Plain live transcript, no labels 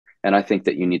And I think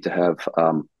that you need to have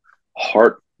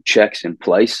heart checks in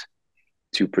place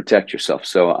to protect yourself.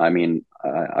 So, I mean,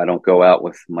 I don't go out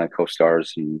with my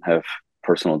co-stars and have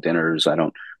personal dinners. I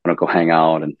don't go hang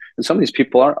out. And some of these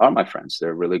people are my friends.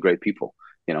 They're really great people,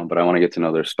 but I want to get to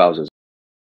know their spouses.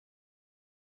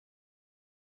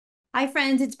 Hi,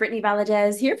 friends. It's Brittany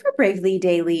Valadez here for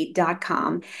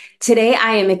BravelyDaily.com. Today,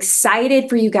 I am excited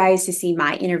for you guys to see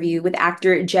my interview with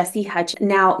actor Jesse Hutch.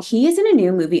 Now, he is in a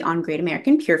new movie on Great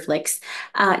American Pureflix.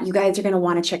 You guys are going to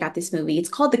want to check out this movie. It's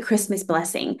called The Christmas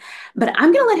Blessing. But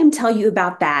I'm going to let him tell you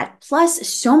about that, plus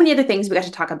so many other things we got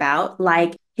to talk about,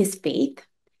 like his faith,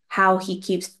 how he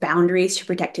keeps boundaries to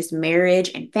protect his marriage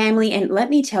and family. And let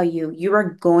me tell you, you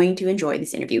are going to enjoy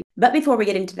this interview. But before we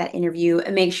get into that interview,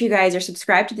 make sure you guys are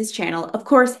subscribed to this channel. Of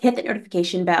course, hit the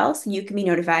notification bell so you can be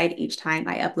notified each time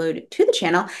I upload to the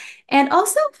channel. And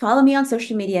also follow me on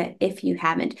social media if you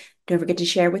haven't. Don't forget to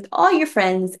share with all your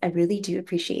friends. I really do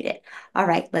appreciate it. All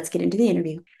right, let's get into the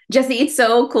interview. Jesse, it's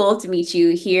so cool to meet you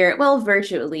here. Well,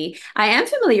 virtually. I am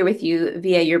familiar with you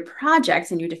via your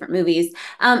projects and your different movies.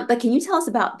 But can you tell us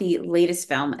about the latest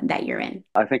film that you're in?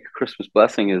 I think A Christmas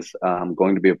Blessing is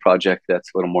going to be a project that's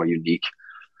a little more unique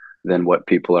than what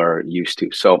people are used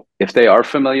to. So if they are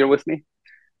familiar with me,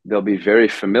 they'll be very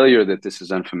familiar that this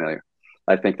is unfamiliar.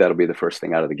 I think that'll be the first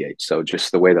thing out of the gate. So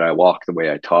just the way that I walk, the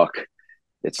way I talk,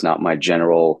 it's not my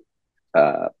general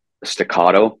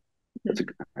staccato. That's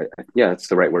yeah, that's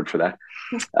the right word for that.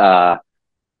 Uh,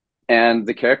 and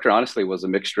the character, honestly, was a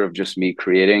mixture of just me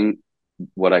creating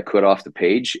what I could off the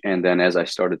page. And then as I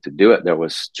started to do it, there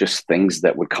was just things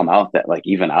that would come out that like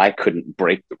even I couldn't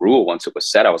break the rule once it was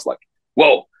said. I was like,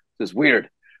 whoa, this is weird.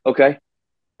 Okay.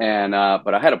 And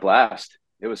but I had a blast.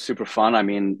 It was super fun. I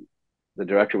mean, the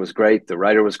director was great. The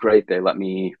writer was great. They let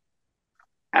me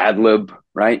ad lib,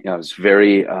 right? I was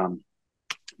very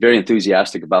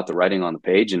enthusiastic about the writing on the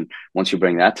page. And once you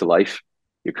bring that to life,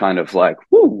 you're kind of like,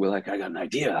 whoo, we're like, I got an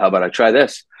idea. How about I try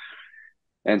this?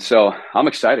 And so I'm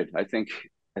excited. I think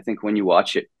when you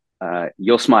watch it,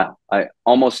 you'll smile. I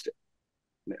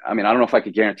mean, I don't know if I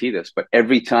could guarantee this, but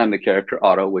every time the character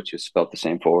Otto, which is spelled the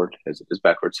same forward as it is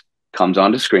backwards, comes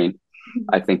onto screen,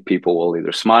 I think people will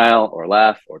either smile or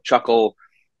laugh or chuckle.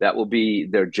 That will be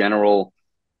their general,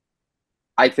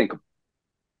 I think,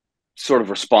 sort of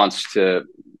response to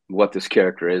what this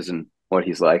character is and what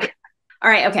he's like. All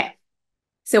right, okay.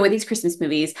 So with these Christmas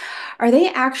movies, are they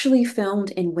actually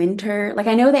filmed in winter? Like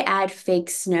I know they add fake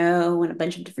snow and a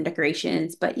bunch of different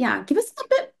decorations, but yeah, give us a little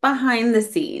bit behind the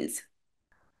scenes.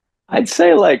 I'd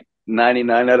say like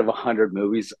 99 out of 100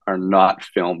 movies are not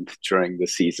filmed during the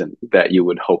season that you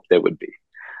would hope they would be.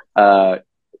 Uh,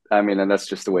 I mean, and that's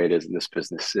just the way it is in this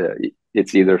business.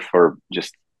 It's either for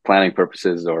just planning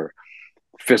purposes or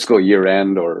fiscal year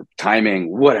end or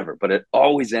timing, whatever. But it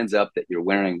always ends up that you're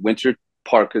wearing winter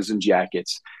parkas and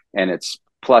jackets and it's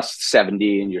plus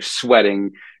 70 and you're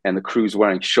sweating and the crew's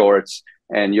wearing shorts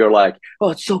and you're like,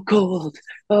 oh, it's so cold.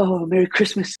 Oh, Merry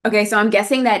Christmas. Okay, so I'm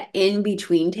guessing that in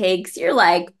between takes, you're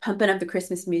like pumping up the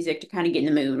Christmas music to kind of get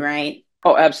in the mood, right?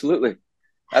 Oh, absolutely.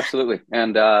 Absolutely.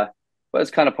 And but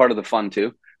it's kind of part of the fun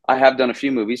too. I have done a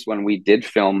few movies when we did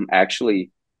film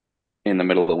actually in the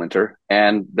middle of the winter.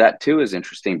 And that too is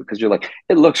interesting because you're like,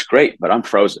 it looks great, but I'm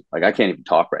frozen. Like I can't even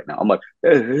talk right now. I'm like,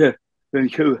 very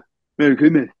cool, very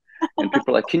good, man. And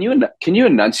people are like, can you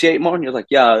enunciate more? And you're like,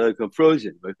 yeah, like I'm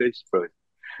frozen. My face is frozen.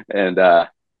 And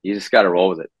you just got to roll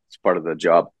with it. It's part of the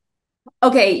job.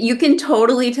 Okay, you can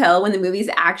totally tell when the movie's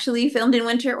actually filmed in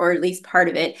winter, or at least part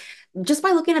of it, just by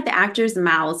looking at the actors'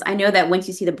 mouths. I know that once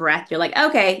you see the breath, you're like,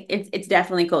 okay, it's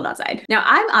definitely cold outside. Now,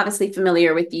 I'm obviously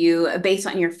familiar with you based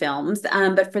on your films,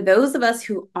 but for those of us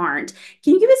who aren't,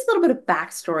 can you give us a little bit of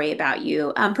backstory about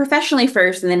you, professionally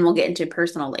first, and then we'll get into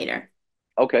personal later.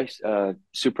 Okay,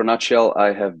 super nutshell.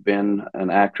 I have been an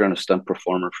actor and a stunt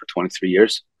performer for 23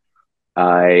 years.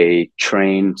 I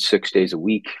train 6 days a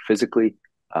week physically.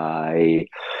 I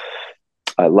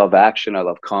I love action. I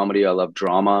love comedy. I love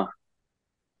drama.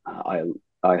 I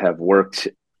I have worked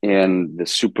in the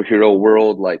superhero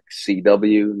world like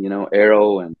CW,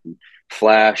 Arrow and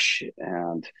Flash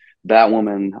and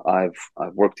Batwoman.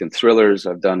 I've worked in thrillers.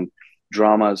 I've done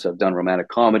dramas. I've done romantic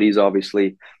comedies.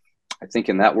 Obviously, I think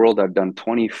in that world I've done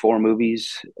 24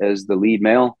 movies as the lead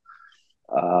male.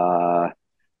 Uh,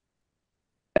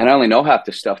 and I only know half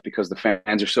this stuff because the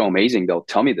fans are so amazing. They'll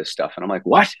tell me this stuff, and I'm like,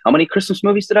 "What? How many Christmas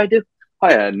movies did I do?"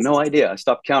 I had no idea. I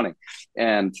stopped counting,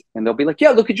 and they'll be like,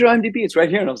 "Yeah, look at your IMDb. It's right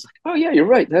here." And I was like, "Oh yeah, you're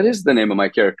right. That is the name of my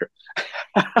character."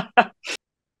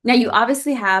 Now, you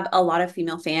obviously have a lot of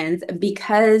female fans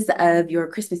because of your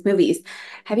Christmas movies.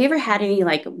 Have you ever had any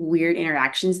like weird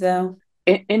interactions though?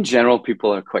 in general,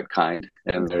 people are quite kind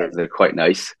and Good. they're quite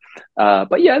nice.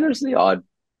 But yeah, there's the odd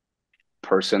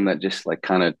person that just like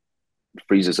kind of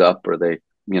freezes up, or they,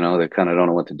 they kind of don't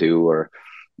know what to do, or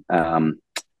um,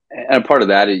 and part of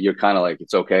that is you're kind of like,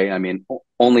 it's okay. I mean,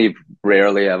 only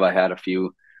rarely have I had a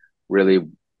few really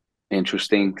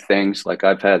interesting things. Like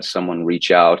I've had someone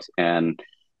reach out and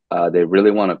they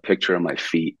really want a picture of my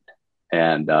feet,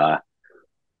 and You're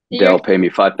they'll pay me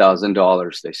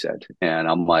 $5,000. They said, and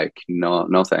I'm like, no,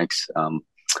 no, thanks.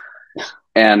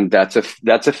 And that's a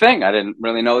thing. I didn't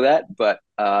really know that, but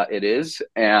it is.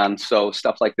 And so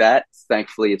stuff like that.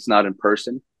 Thankfully, it's not in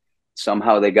person.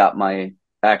 Somehow they got my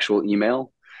actual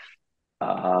email,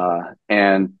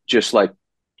 and just like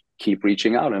keep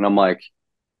reaching out, and I'm like,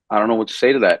 I don't know what to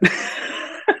say to that.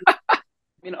 I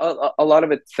mean, a lot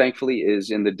of it, thankfully,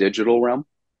 is in the digital realm.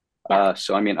 yeah.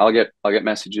 So I mean, I'll get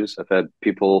messages. I've had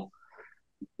people,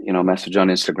 message on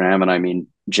Instagram, and I mean,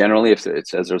 generally, if it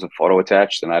says there's a photo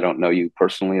attached, and I don't know you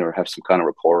personally or have some kind of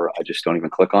rapport, I just don't even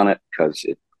click on it because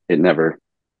it never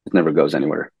goes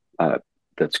anywhere.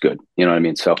 That's good. You know what I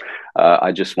mean? So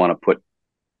I just want to put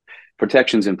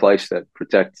protections in place that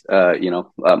protect,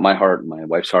 my heart, my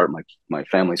wife's heart, my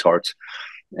family's hearts,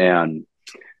 and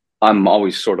I'm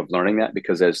always sort of learning that,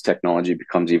 because as technology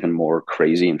becomes even more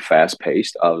crazy and fast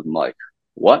paced, I'm like,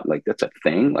 what? Like that's a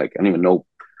thing? Like I don't even know.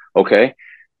 Okay,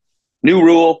 new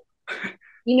rule.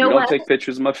 You You know don't what? take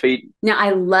pictures of my feet. Now,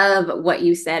 I love what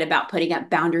you said about putting up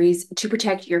boundaries to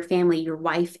protect your family, your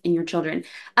wife, and your children.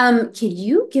 Could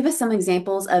you give us some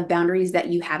examples of boundaries that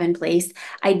you have in place?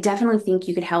 I definitely think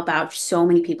you could help out so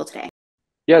many people today.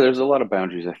 Yeah, there's a lot of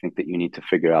boundaries I think that you need to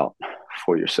figure out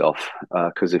for yourself.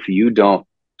 Because if you don't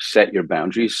set your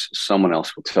boundaries, someone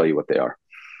else will tell you what they are.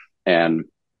 And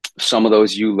some of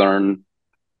those you learn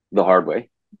the hard way,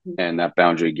 and that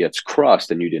boundary gets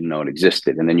crossed and you didn't know it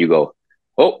existed. And then you go,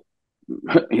 oh,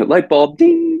 light bulb,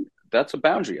 ding, that's a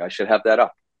boundary. I should have that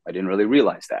up. I didn't really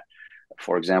realize that.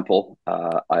 For example,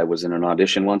 I was in an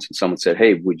audition once and someone said,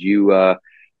 hey, would you,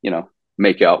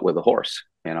 make out with a horse?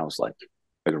 And I was like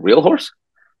a real horse?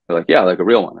 They're like, yeah, like a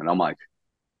real one. And I'm like,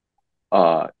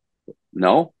 uh,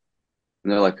 no.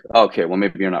 And they're like, oh, okay, well,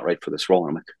 maybe you're not right for this role.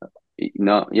 And I'm like,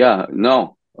 no, yeah,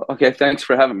 no. Okay, thanks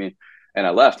for having me. And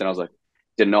I left and I was like,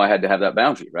 didn't know I had to have that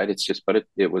boundary, right? It's just, but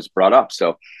it was brought up.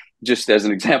 So just as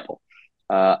an example,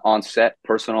 on set,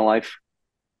 personal life,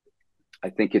 I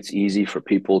think it's easy for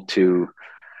people to,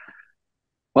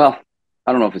 well,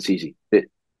 I don't know if it's easy.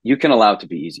 You can allow it to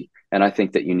be easy. And I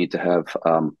think that you need to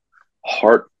have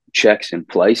heart checks in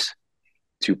place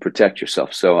to protect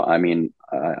yourself. So, I mean,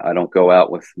 I don't go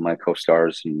out with my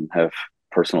co-stars and have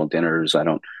personal dinners. I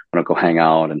don't go hang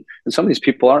out. And some of these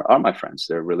people are my friends.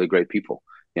 They're really great people,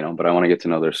 but I want to get to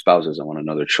know their spouses. I want to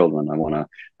know their children. I want to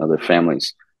know their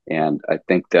families. And I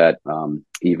think that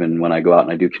even when I go out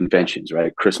and I do conventions,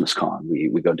 right, Christmas Con,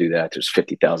 we go do that. There's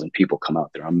 50,000 people come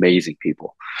out. They're amazing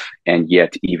people. And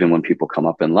yet, even when people come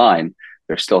up in line,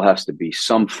 there still has to be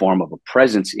some form of a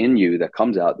presence in you that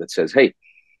comes out that says, hey,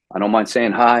 I don't mind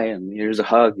saying hi and here's a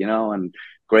hug, and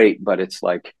great. But it's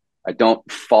like, I don't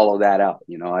follow that out.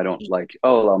 I don't like,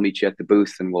 oh, I'll meet you at the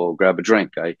booth and we'll grab a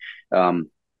drink.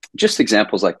 Just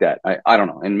examples like that. I don't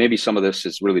know. And maybe some of this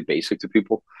is really basic to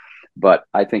people, but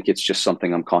I think it's just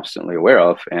something I'm constantly aware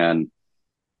of. And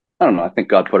I don't know. I think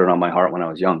God put it on my heart when I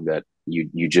was young that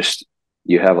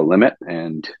you have a limit.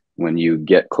 And when you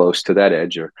get close to that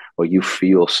edge, or you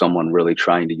feel someone really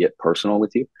trying to get personal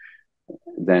with you,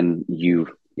 then you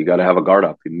got to have a guard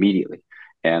up immediately.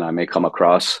 And I may come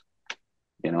across,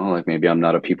 like maybe I'm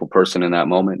not a people person in that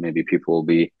moment. Maybe people will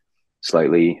be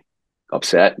slightly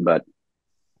upset, but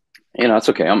it's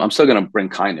okay. I'm still going to bring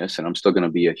kindness and I'm still going to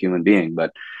be a human being,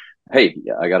 but hey,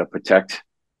 I got to protect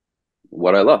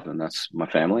what I love. And that's my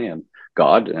family and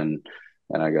God. And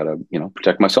I got to,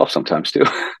 protect myself sometimes too.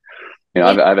 Yeah.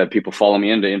 I've had people follow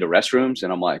me into restrooms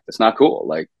and I'm like, that's not cool.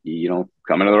 Like, you don't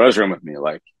come into the restroom with me.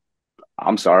 Like,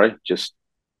 I'm sorry. Just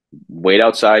wait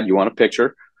outside. You want a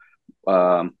picture?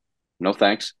 No,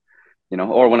 thanks.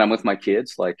 Or when I'm with my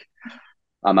kids, like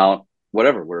I'm out,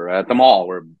 whatever, we're at the mall,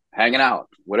 we're hanging out,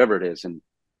 whatever it is. And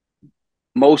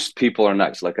most people are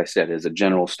nice. Like I said, as a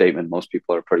general statement, most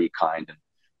people are pretty kind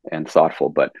and thoughtful,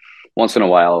 but once in a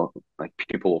while, like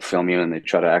people will film you and they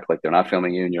try to act like they're not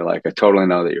filming you. And you're like, I totally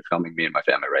know that you're filming me and my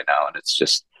family right now. And it's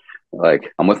just like,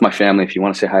 I'm with my family. If you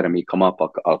want to say hi to me, come up,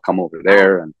 I'll come over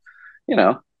there. And,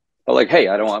 but like, hey,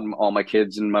 I don't want all my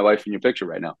kids and my wife in your picture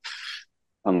right now.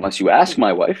 Unless you ask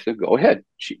my wife, then go ahead.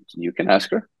 You can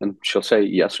ask her and she'll say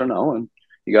yes or no. And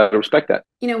you got to respect that.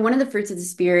 You know, one of the fruits of the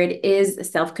spirit is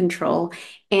self-control.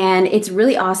 And it's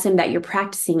really awesome that you're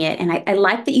practicing it. And I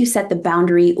like that you set the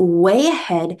boundary way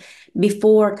ahead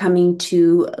before coming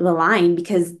to the line,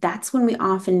 because that's when we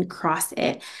often cross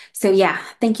it. So yeah,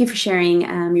 thank you for sharing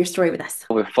your story with us.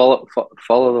 Follow the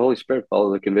Holy Spirit,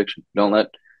 follow the conviction. Don't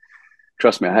let,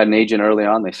 trust me, I had an agent early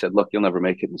on. They said, look, you'll never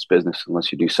make it in this business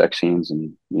unless you do sex scenes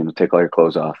and, take all your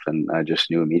clothes off. And I just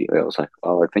knew immediately. I was like,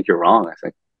 oh, I think you're wrong.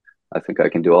 I think I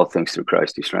can do all things through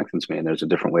Christ who strengthens me. And there's a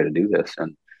different way to do this.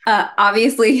 And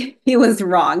Obviously, he was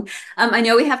wrong. I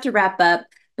know we have to wrap up,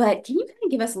 but can you kind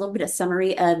of give us a little bit of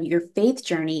summary of your faith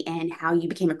journey and how you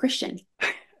became a Christian?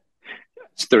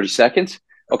 it's 30 seconds.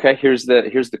 Okay, here's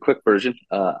the quick version.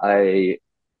 I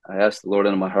asked the Lord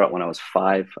into my heart when I was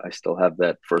 5. I still have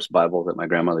that first Bible that my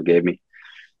grandmother gave me.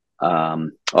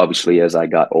 Obviously, as I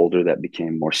got older, that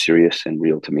became more serious and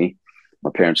real to me. My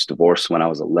parents divorced when I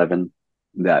was 11.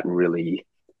 That really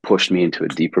pushed me into a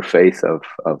deeper faith of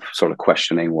sort of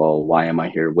questioning, well, why am I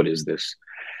here? What is this?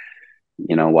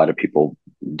 Why do people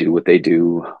do what they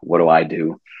do? What do I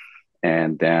do?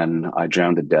 And then I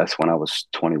drowned to death when I was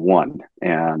 21.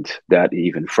 And that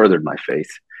even furthered my faith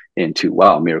into,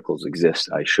 wow, miracles exist.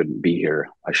 I shouldn't be here.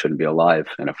 I shouldn't be alive.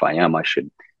 And if I am, I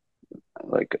should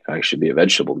be a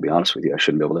vegetable, to be honest with you. I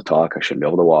shouldn't be able to talk. I shouldn't be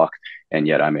able to walk. And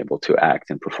yet I'm able to act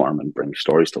and perform and bring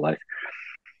stories to life.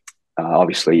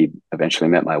 Obviously, eventually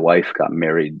met my wife, got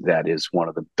married. That is one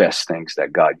of the best things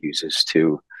that God uses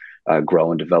to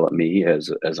grow and develop me as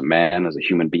a man, as a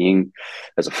human being,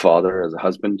 as a father, as a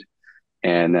husband.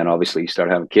 And then obviously you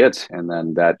start having kids, and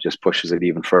then that just pushes it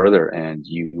even further, and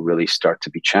you really start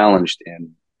to be challenged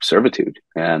in servitude.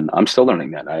 And I'm still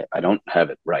learning that. I don't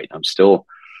have it right. I'm still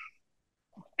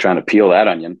trying to peel that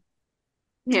onion,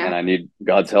 and I need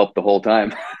God's help the whole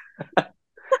time.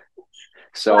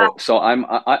 So I'm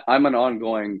an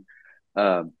ongoing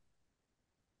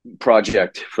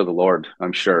project for the Lord,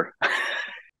 I'm sure.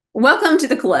 Welcome to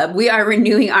the club. We are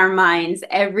renewing our minds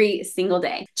every single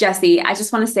day. Jesse, I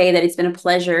just want to say that it's been a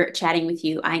pleasure chatting with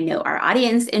you. I know our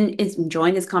audience is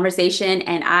enjoying this conversation,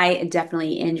 and I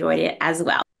definitely enjoyed it as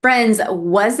well. Friends,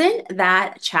 wasn't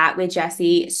that chat with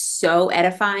Jesse so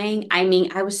edifying? I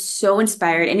mean, I was so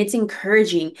inspired, and it's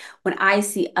encouraging when I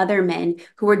see other men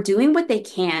who are doing what they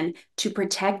can to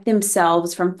protect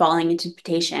themselves from falling into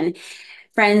temptation.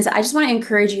 Friends, I just want to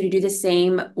encourage you to do the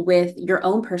same with your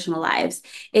own personal lives.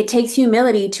 It takes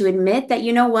humility to admit that,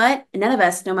 you know what? None of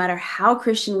us, no matter how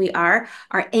Christian we are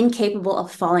incapable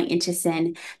of falling into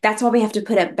sin. That's why we have to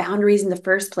put up boundaries in the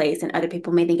first place. And other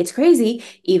people may think it's crazy,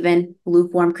 even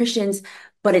lukewarm Christians,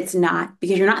 but it's not,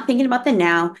 because you're not thinking about the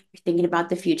now, you're thinking about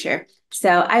the future. So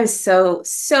I was so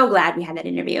glad we had that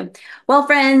interview. Well,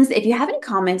 friends, if you have any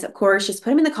comments, of course, just put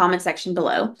them in the comment section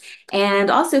below. And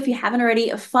also, if you haven't already,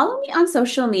 follow me on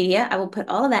social media. I will put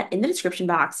all of that in the description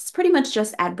box. It's pretty much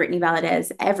just at Brittany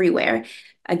Valadez everywhere.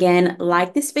 Again,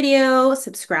 like this video,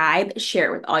 subscribe,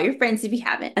 share it with all your friends if you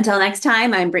haven't. Until next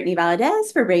time, I'm Brittany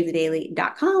Valadez for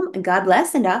FrndlyTV.com. And God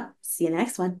bless, and I'll see you in the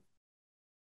next one.